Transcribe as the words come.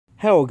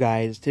Hello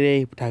guys,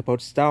 today we talk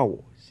about Star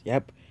Wars.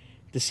 Yep,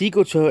 the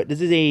sequel to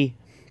this is a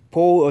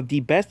poll of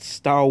the best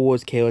Star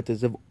Wars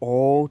characters of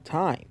all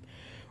time.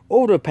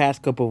 Over the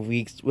past couple of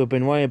weeks, we've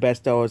been one of the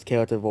best Star Wars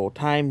characters of all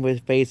time with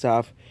Face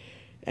Off,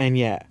 and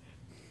yeah,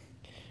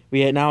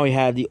 now we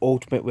have the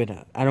ultimate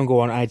winner. I don't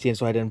go on IGN,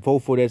 so I didn't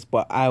vote for this,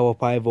 but I will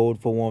probably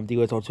vote for one of the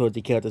original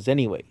trilogy characters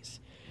anyways.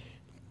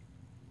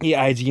 The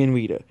IGN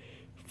reader.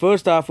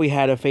 First off, we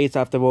had a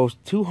face-off the most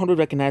 200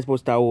 recognizable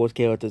Star Wars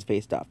characters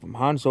faced off, from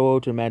Han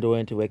Solo to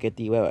Mandalorian to Wicket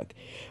the Relic.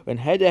 When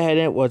head-to-head,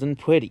 it wasn't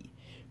pretty.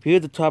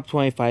 Here's the top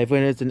 25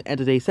 winners and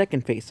entered a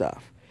second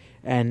face-off.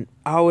 And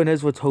our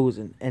winners were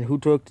chosen. And who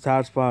took the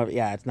top spot?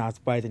 Yeah, it's not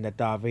surprising that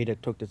Darth Vader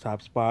took the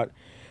top spot.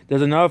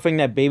 There's another thing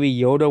that Baby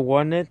Yoda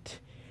won it.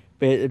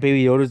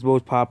 Baby Yoda's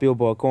most popular,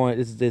 but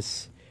according to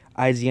this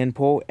IGN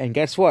poll. And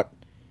guess what?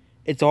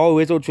 It's all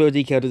original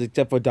trilogy characters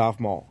except for Darth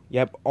Maul.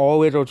 Yep,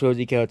 all original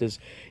trilogy characters.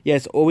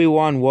 Yes,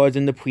 Obi-Wan was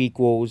in the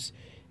prequels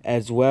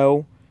as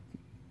well.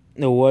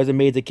 There was a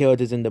major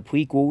characters in the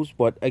prequels,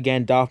 but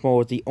again, Darth Maul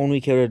was the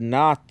only character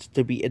not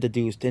to be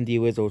introduced in the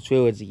original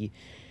trilogy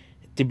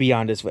to be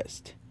on this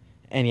list.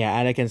 And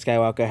yeah, Anakin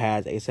Skywalker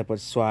has a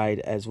separate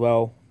slide as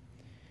well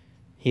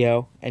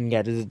here. And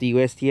yeah, this is the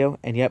list here.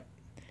 And yep,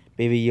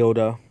 Baby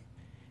Yoda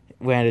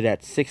landed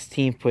at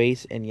 16th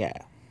place. And yeah,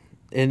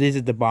 and this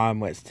is the bottom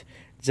list.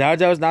 Jar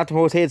Jar is not the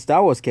most hated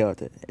Star Wars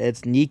character.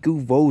 It's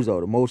Niku Vozo,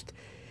 the most...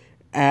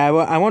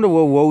 I wonder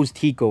where Rose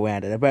Tico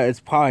landed. I bet it's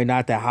probably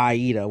not that high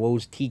either,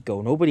 Rose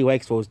Tico. Nobody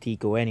likes Rose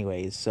Tico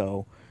anyways,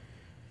 so...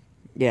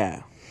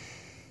 Yeah.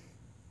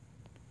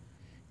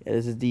 Yeah,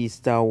 this is the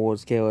Star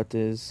Wars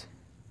characters.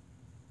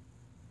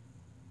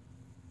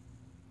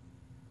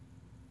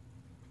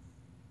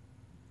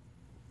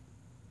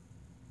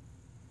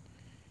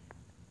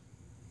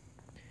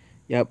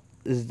 Yep,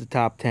 this is the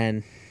top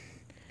 10.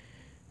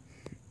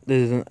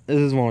 This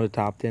is one of the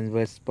top 10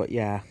 lists, but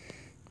yeah.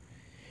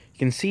 You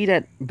can see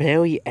that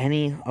barely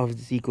any of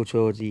the sequel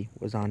trilogy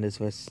was on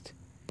this list.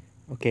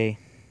 Okay.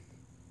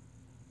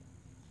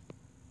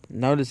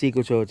 None of the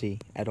sequel trilogy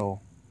at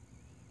all.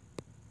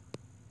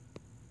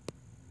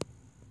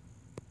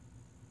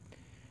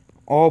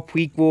 All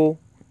prequel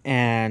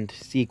and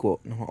sequel.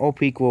 All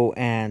prequel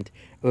and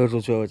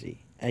original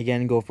trilogy.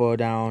 Again, go further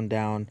down.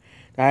 The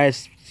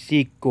highest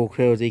sequel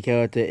trilogy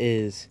character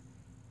is...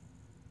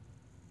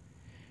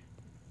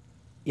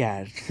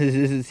 Yeah,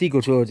 the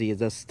sequel trilogy is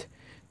just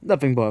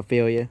nothing but a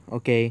failure,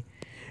 okay?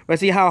 Let's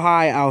see how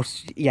high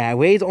yeah,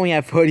 Rey's only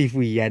at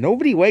 33. Yeah,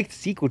 nobody likes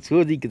the sequel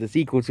trilogy because the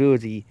sequel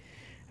trilogy,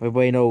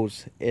 everybody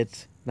knows,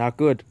 it's not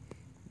good.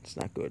 It's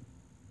not good.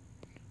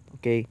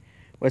 Okay?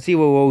 Let's see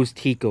what Rose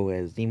Tico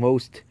is. The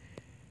most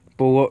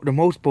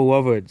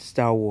beloved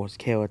Star Wars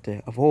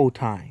character of all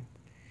time.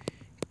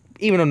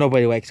 Even though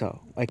nobody likes her.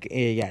 Like,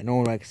 yeah, no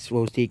one likes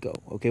Rose Tico.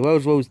 Okay,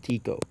 where's Rose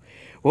Tico?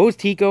 Rose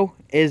Tico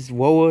is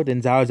lower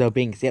than Jar Jar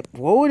Binks. Yep,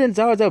 lower than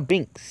Jar Jar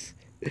Binks.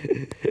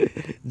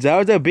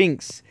 Jar Jar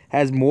Binks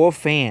has more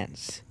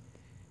fans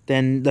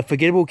than the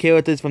forgettable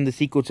characters from the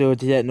sequel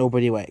trilogy that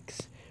nobody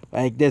likes.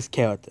 Like this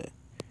character.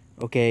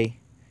 Okay?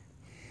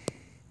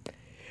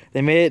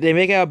 They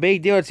make out a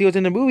big deal that she was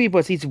in the movie,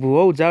 but she's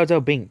below Jar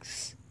Jar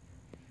Binks.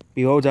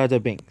 Below Jar Jar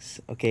Binks.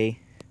 Okay?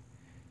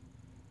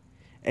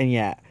 And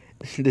yeah.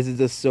 This is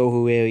just so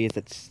hilarious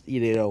that,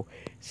 you know,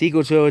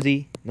 sequel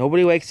trilogy.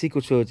 Nobody likes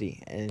sequel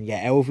trilogy. And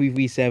yeah,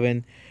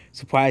 L337,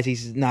 surprised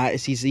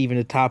she's even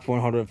the top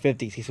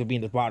 150. She should be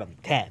in the bottom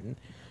 10.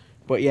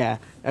 But yeah,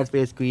 that's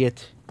basically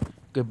it.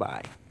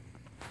 Goodbye.